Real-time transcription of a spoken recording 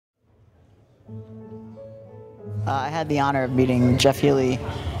I had the honor of meeting Jeff Healey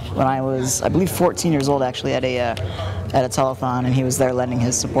when I was, I believe, 14 years old, actually, at a telethon, and he was there lending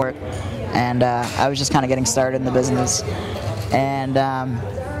his support. And I was just kind of getting started in the business. And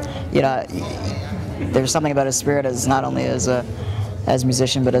you know, there's something about his spirit as not only as a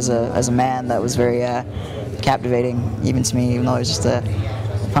musician, but as a man that was very captivating, even to me, even though I was just a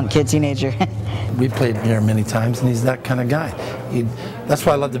punk kid teenager. We played here many times, and he's that kind of guy. That's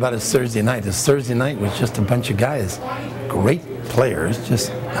what I loved about his Thursday night. His Thursday night was just a bunch of guys, great players,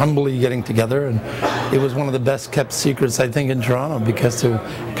 just humbly getting together, and it was one of the best kept secrets, I think, in Toronto, because the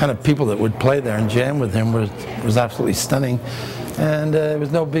kind of people that would play there and jam with him was absolutely stunning. And it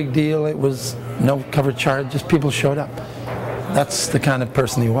was no big deal. It was no cover charge, just people showed up. That's the kind of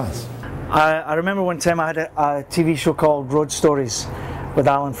person he was. I remember one time I had a TV show called Road Stories with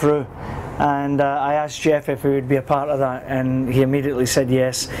Alan Frew, and I asked Jeff if he would be a part of that, and he immediately said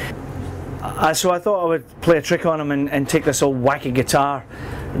yes. So I thought I would play a trick on him and take this old wacky guitar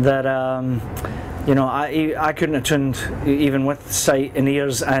that you know, I couldn't have tuned even with sight and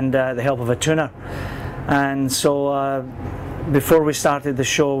ears and the help of a tuner. And so before we started the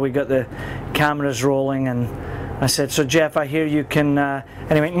show, we got the cameras rolling, and I said, "So Jeff, I hear you can," and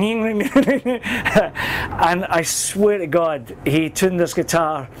he went, and I swear to God, he tuned this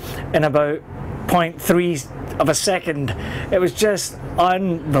guitar in about 0.3 of a second. It was just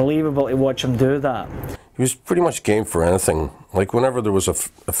unbelievable to watch him do that. He was pretty much game for anything. Like whenever there was a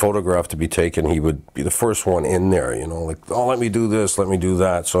photograph to be taken, he would be the first one in there, you know, like, oh, let me do this, let me do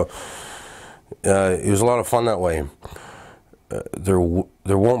that. So it was a lot of fun that way. There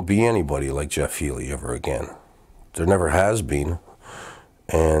won't be anybody like Jeff Healey ever again. There never has been,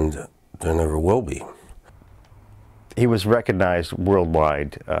 and there never will be. He was recognized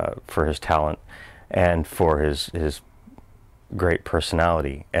worldwide for his talent and for his great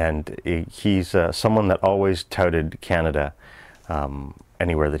personality, and he's someone that always touted Canada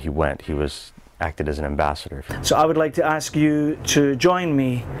anywhere that he went. He was acted as an ambassador. So I would like to ask you to join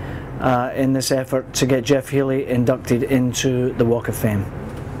me in this effort to get Jeff Healey inducted into the Walk of Fame.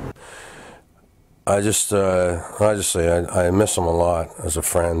 I just say I miss him a lot as a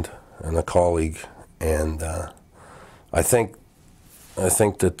friend and a colleague, and I think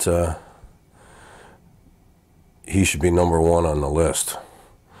that he should be #1 on the list.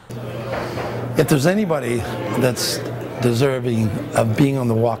 If there's anybody that's deserving of being on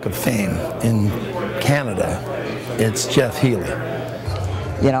the Walk of Fame in Canada, it's Jeff Healey.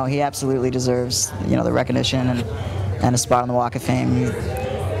 You know, he absolutely deserves, you know, the recognition and a spot on the Walk of Fame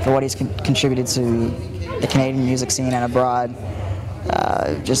for what he's contributed to the Canadian music scene and abroad.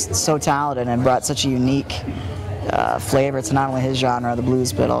 Just so talented and brought such a unique flavor to not only his genre, the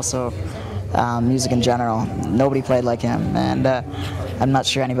blues, but also music in general. Nobody played like him, and I'm not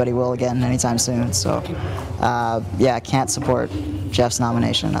sure anybody will again anytime soon. So yeah, I can't support Jeff's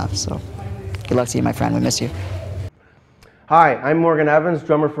nomination enough. So good luck to you, my friend. We miss you. Hi, I'm Morgan Evans,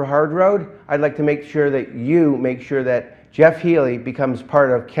 drummer for Hard Road. I'd like to make sure that you make sure that Jeff Healey becomes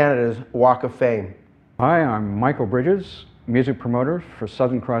part of Canada's Walk of Fame. Hi, I'm Michael Bridges, music promoter for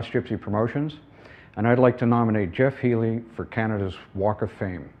Southern Cross Gypsy Promotions, and I'd like to nominate Jeff Healey for Canada's Walk of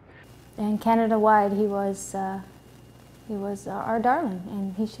Fame. And Canada-wide, he was our darling,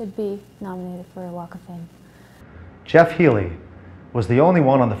 and he should be nominated for a Walk of Fame. Jeff Healey was the only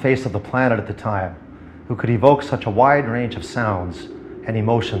one on the face of the planet at the time who could evoke such a wide range of sounds and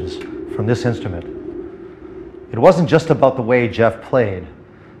emotions from this instrument. It wasn't just about the way Jeff played,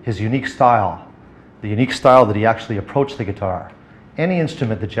 his unique style, the unique style that he actually approached the guitar. Any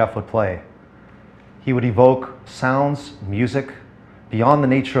instrument that Jeff would play, he would evoke sounds, music, beyond the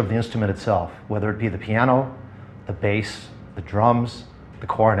nature of the instrument itself, whether it be the piano, the bass, the drums, the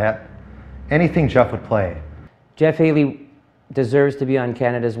cornet, anything Jeff would play. Jeff Healey deserves to be on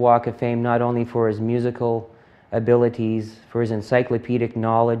Canada's Walk of Fame not only for his musical abilities, for his encyclopedic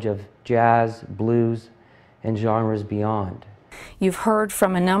knowledge of jazz, blues, and genres beyond. You've heard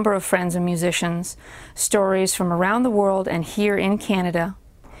from a number of friends and musicians, stories from around the world and here in Canada.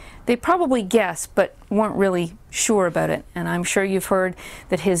 They probably guessed, but weren't really sure about it, and I'm sure you've heard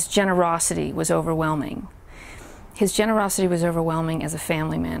that his generosity was overwhelming. His generosity was overwhelming as a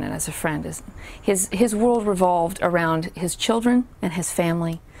family man and as a friend. His world revolved around his children and his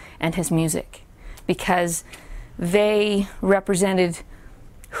family and his music, because they represented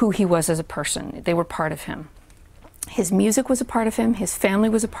who he was as a person. They were part of him. His music was a part of him, his family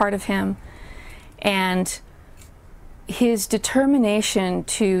was a part of him, and his determination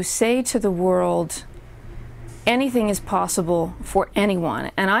to say to the world, anything is possible for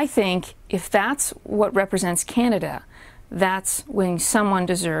anyone. And I think if that's what represents Canada, that's when someone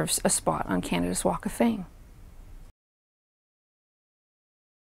deserves a spot on Canada's Walk of Fame.